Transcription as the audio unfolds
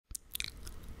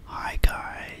Hi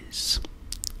guys,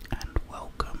 and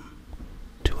welcome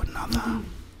to another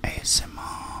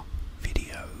ASMR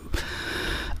video.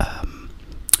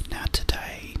 Now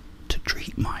today, to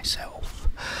treat myself,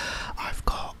 I've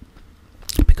got,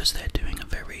 because they're doing a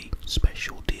very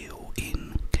special deal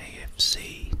in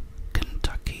KFC,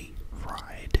 Kentucky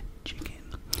Fried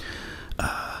Chicken.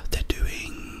 They're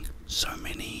doing so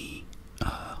many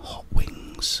hot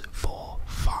wings for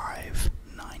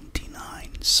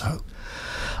 $5.99, so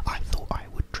I thought I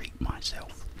would treat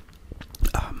myself.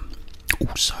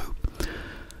 Also,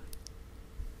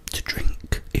 to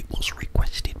drink, it was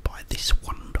requested by this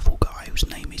wonderful guy whose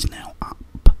name is now up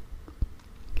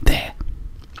there.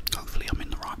 Hopefully I'm in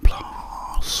the right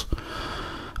place.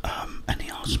 And he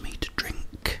asked me to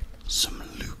drink some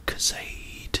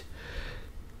Lucozade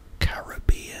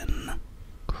Caribbean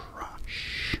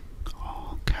Crush.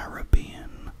 Oh,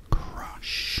 Caribbean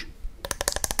Crush.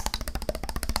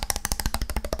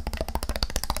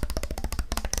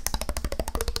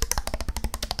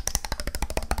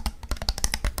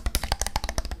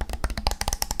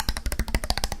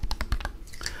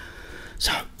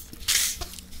 So,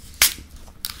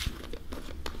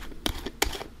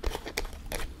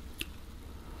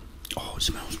 oh, it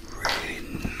smells really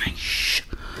nice.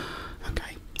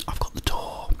 Okay, I've got the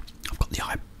door, I've got the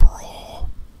eyebrow,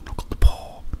 I've got the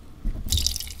paw.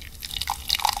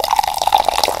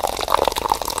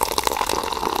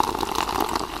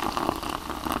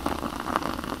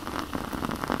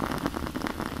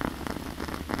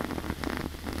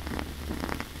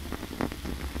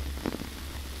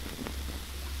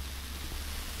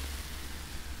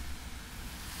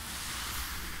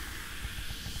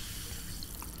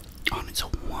 And it's a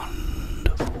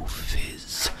wonderful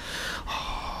fizz.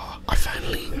 Oh, I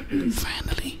finally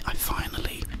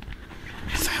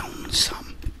found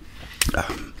some. I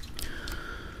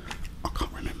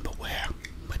can't remember where.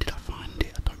 Where did I find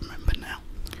it? I don't remember now.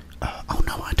 Oh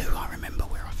no, I do. I remember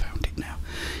where I found it now.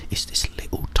 It's this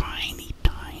little tiny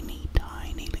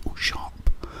little shop,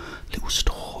 little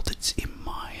store that's in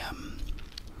my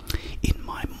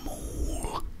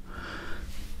mall.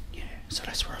 Yeah, so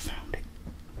that's where I found it.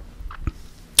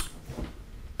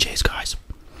 Cheers, guys.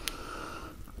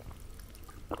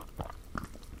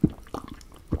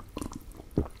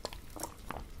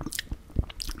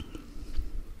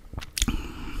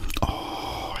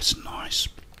 Oh, it's nice.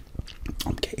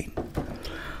 I'm getting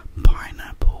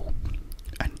pineapple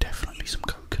and definitely some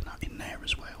coconut in there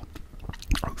as well.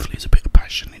 Hopefully there's a bit of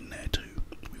passion in there too.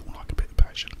 We all like a bit of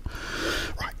passion.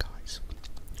 Right, guys.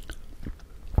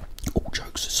 All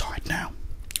jokes aside now.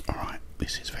 Alright,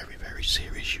 this is very, very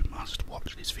serious. You must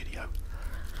watch this video.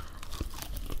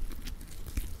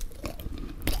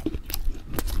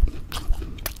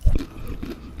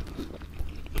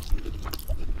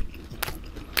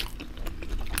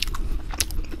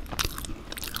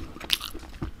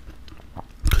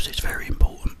 Because it's very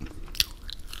important.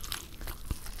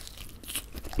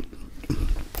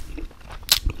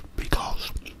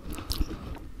 Because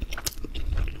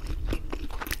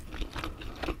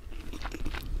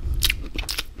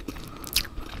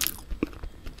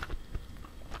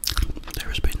there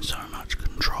has been so much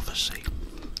controversy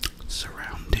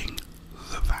surrounding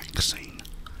the vaccine.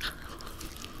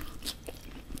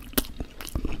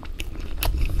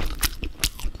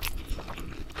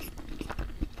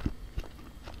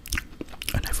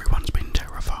 And everyone's been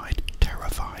terrified.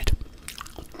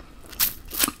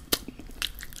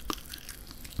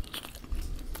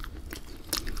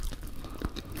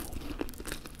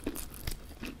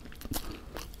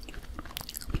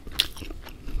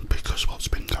 Because what's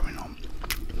been going on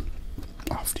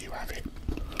after you have it,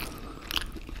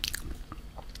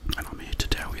 and I'm here to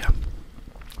tell you,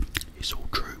 it's all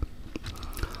true.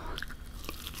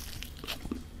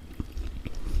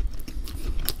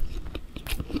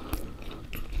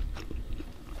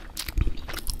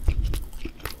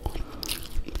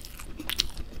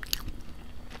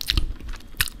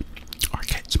 I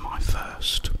get my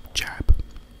first jab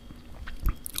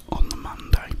on the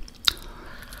Monday.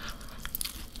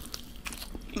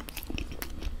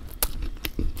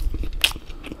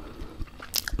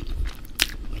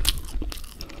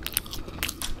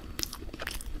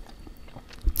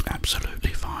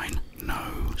 Absolutely fine,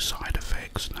 no side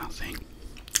effects, nothing.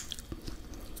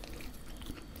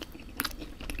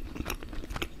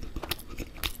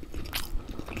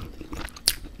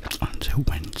 Until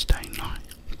Wednesday night.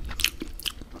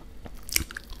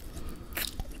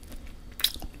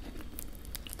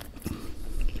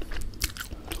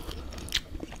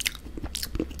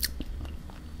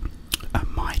 And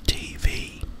my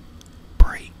TV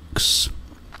breaks,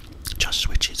 just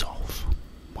switches off,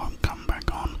 won't come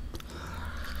back on.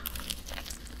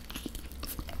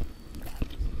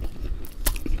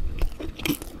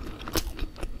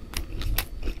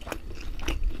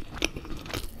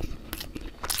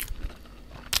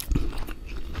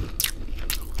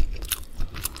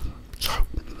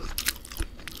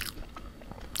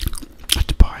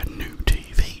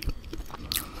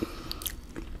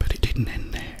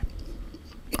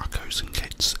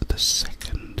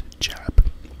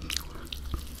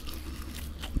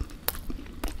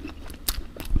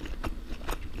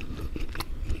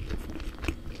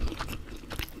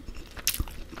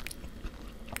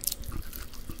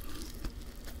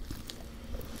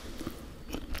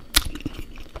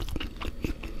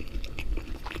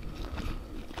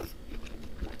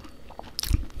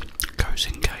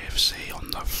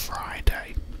 a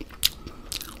Friday.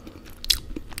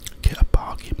 Get a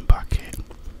bargain bucket.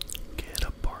 Get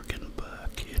a bargain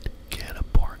bucket. Get a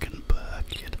bargain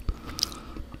bucket.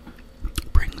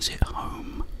 Brings it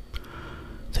home.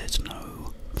 There's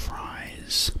no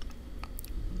fries.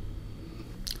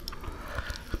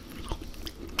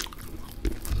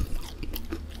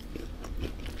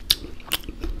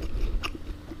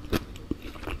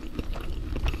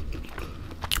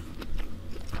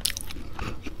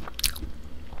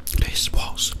 This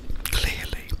was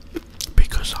clearly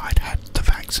because I'd had the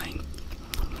vaccine.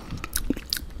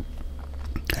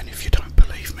 And if you don't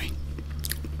believe me,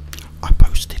 I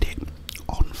posted it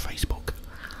on Facebook.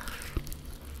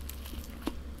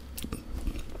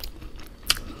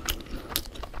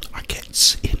 I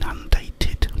get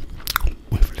inundated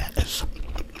with letters.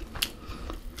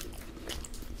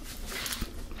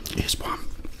 Here's one.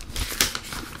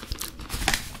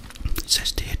 It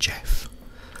says, "Dear Jeff,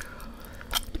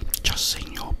 just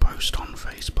seen your post on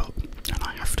Facebook and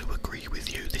I have to agree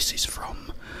with you." This is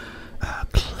from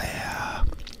Claire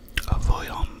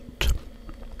Voyant.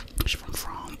 She's from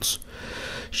France.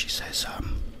 She says,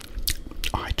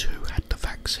 "I too had the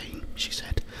vaccine." She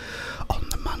said, "On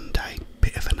the Monday,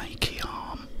 bit of an achy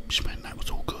arm." She meant that was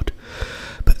all good.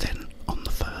 But then on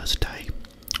the Thursday,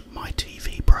 my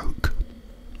TV broke.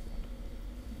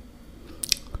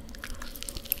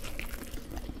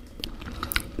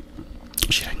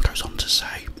 She then goes on to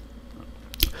say,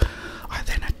 "I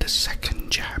then had the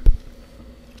second jab."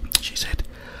 She said,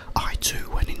 "I too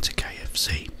went into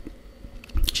KFC."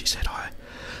 She said, "I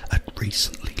had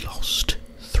recently lost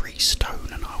 3 stone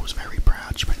and I was very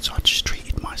proud." She went, "So I just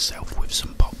treated myself with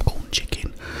some popcorn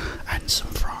chicken and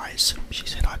some fries." She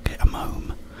said, "I get 'em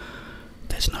home.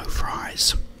 There's no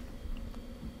fries."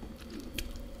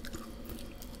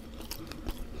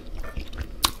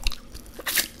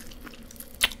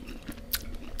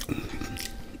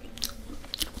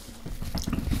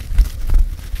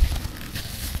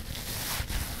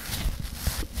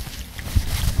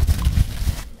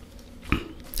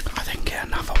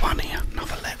 Another one here,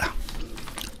 another letter.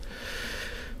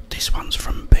 This one's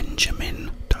from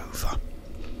Benjamin Dover.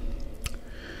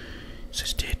 It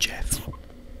says, "Dear Jeff,"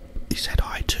 he said,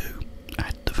 "I too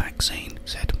had the vaccine." He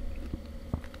said,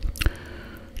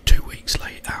 2 weeks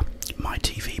later, my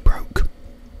TV broke.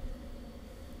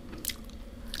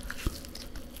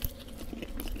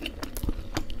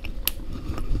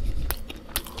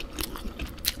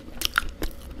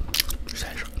 He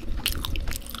said,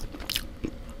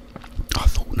 "I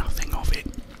thought nothing of it.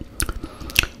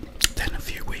 Then a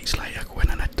few weeks later, when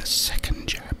I had the second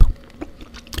jab,"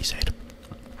 he said,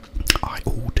 "I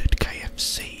ordered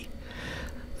KFC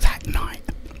that night."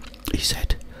 He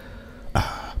said,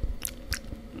 "A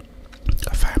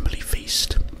family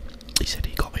feast." He said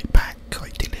he got it back, got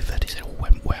it delivered. He said all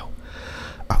went well.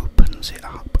 Opens it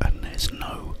up and there's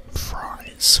no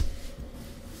fries.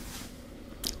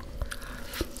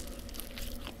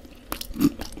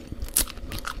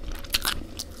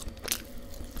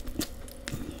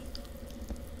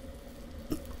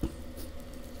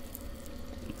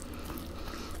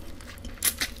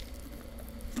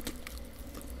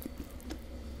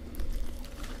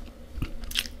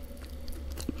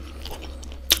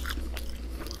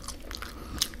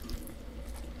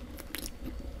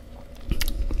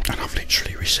 I've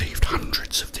literally received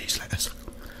hundreds of these letters.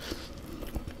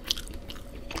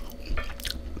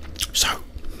 So,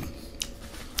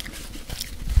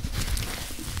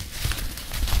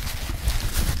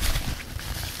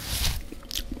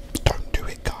 don't do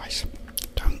it, guys.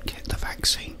 Don't get the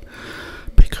vaccine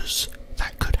because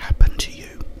that could happen to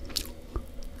you.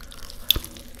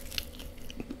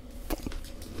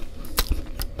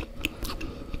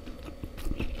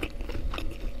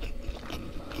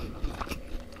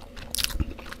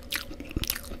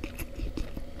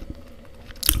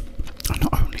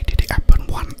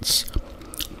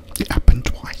 It happened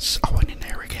twice. I went in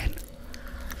there again.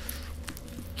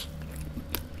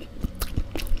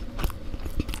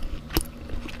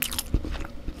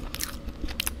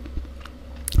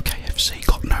 KFC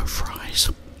got no fries.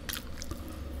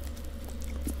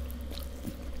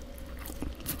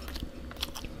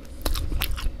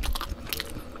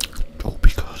 All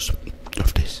because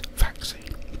of this vaccine.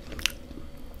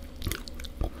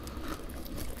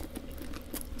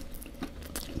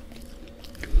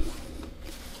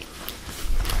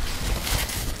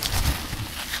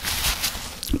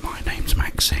 My name's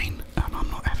Maxine and I'm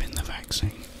not having the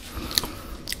vaccine.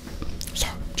 So,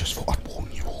 just thought I'd warn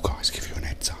you all guys, give you an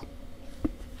heads up.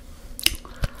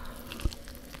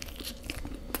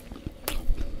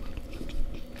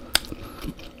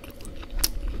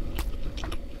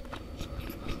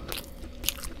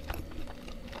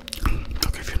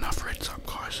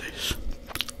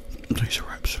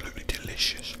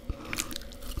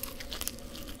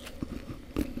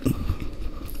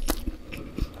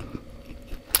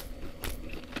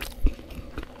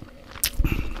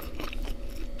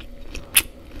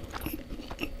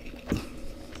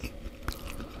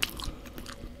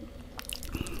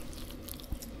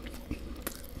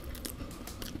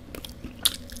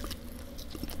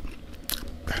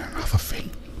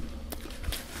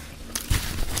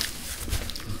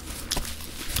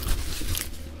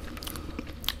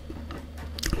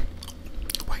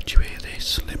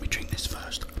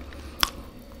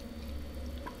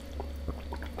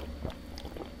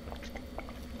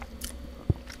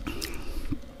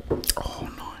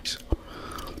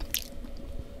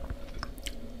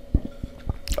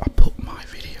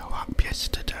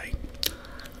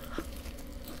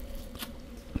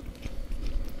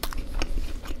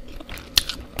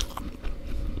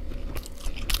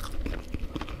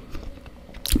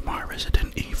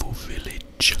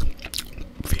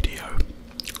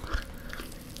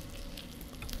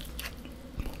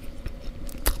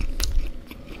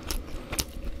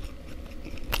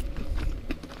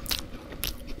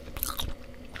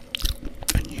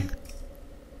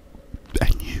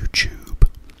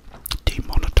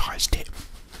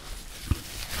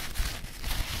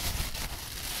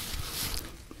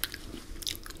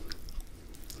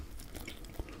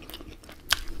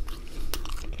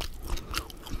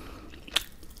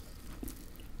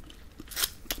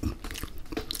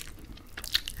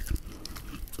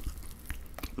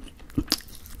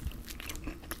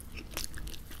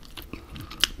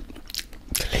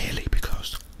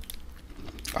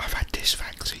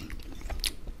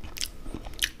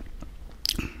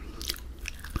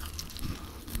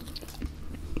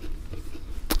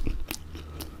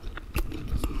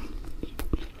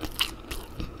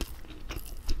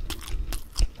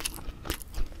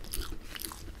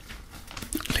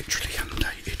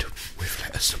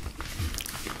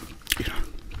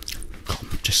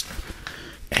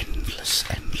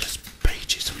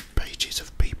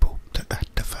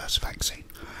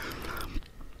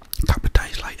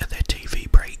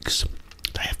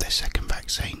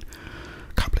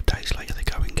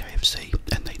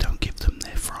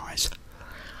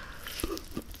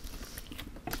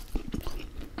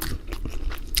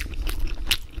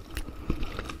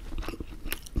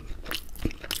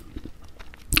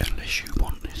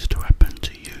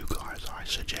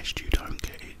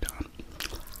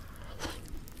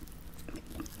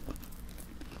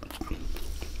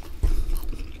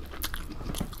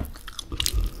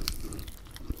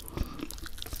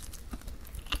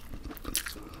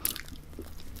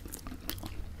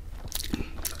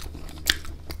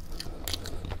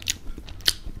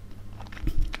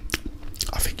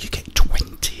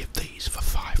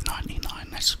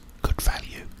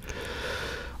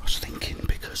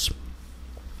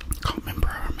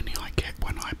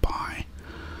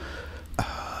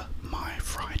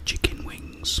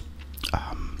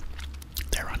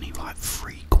 like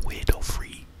 £3 or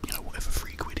free, you know, whatever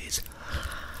 £3 is.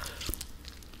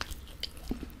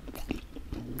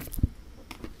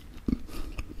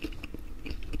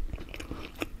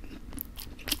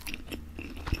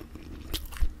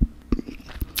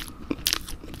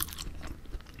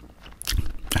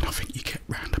 And I think you get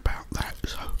round about that,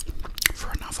 so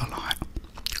for another like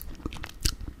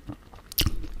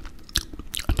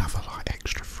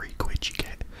extra £3 you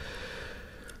get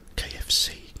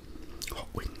KFC hot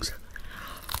wings.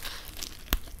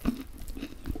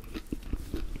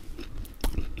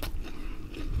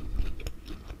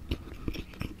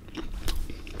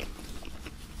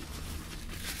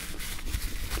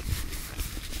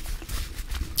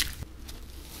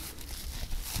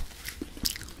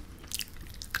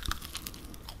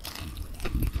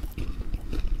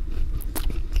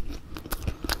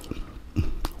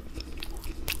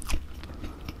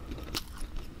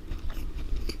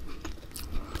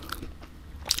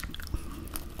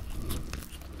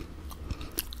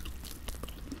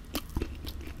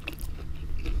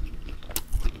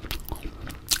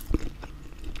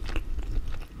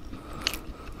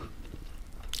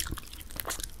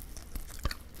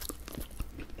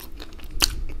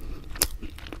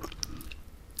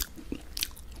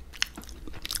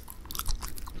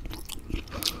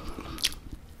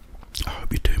 I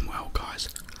hope you're doing well, guys.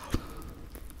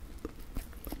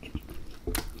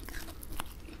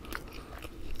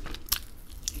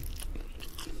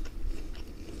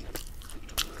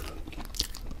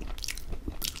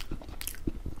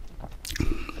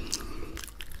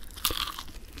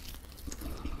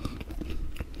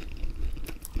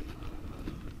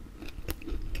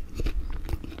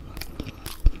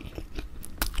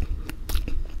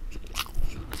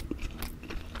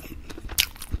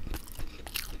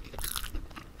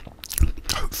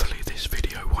 Hopefully this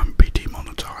video won't be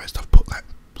demonetised. I've put that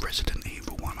Resident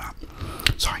Evil one up,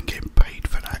 so I'm getting paid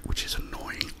for that, which is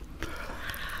annoying.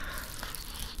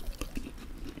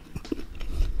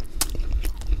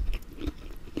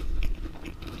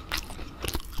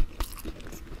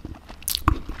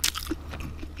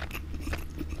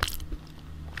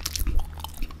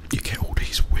 You get all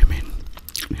these women,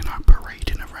 you know,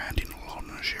 parading around in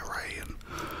lingerie and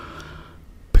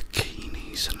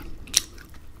bikinis, and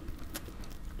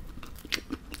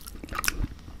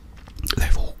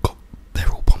they're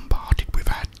all bombarded with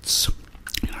ads,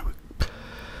 you know,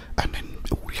 and then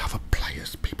all the other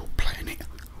players, people playing it,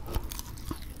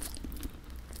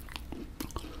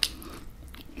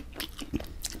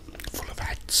 full of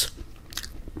ads.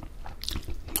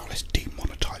 Oh, let's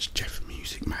demonetise Jeff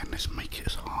Music, man. Let's make it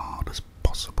as hard as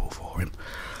possible for him.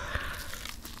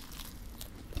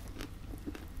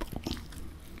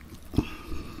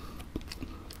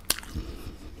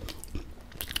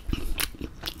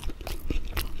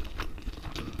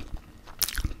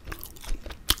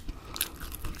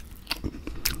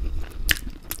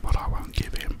 But I won't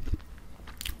give him.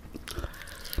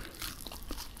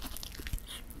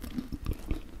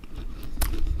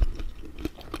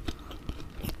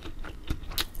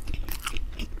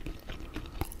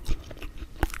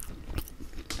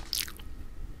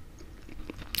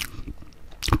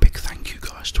 A big thank you,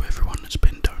 guys, to everyone that's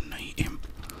been donating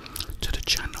to the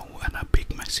channel, and a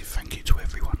big massive thank you to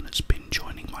everyone that's been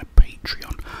joining my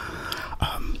Patreon.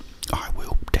 I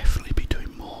will definitely be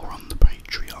doing more on the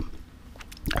Patreon.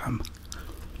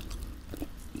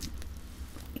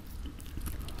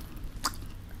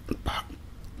 But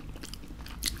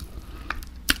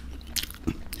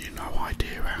you no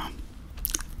idea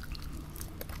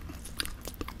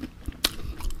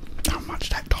how much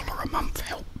that $1 a month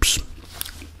helps.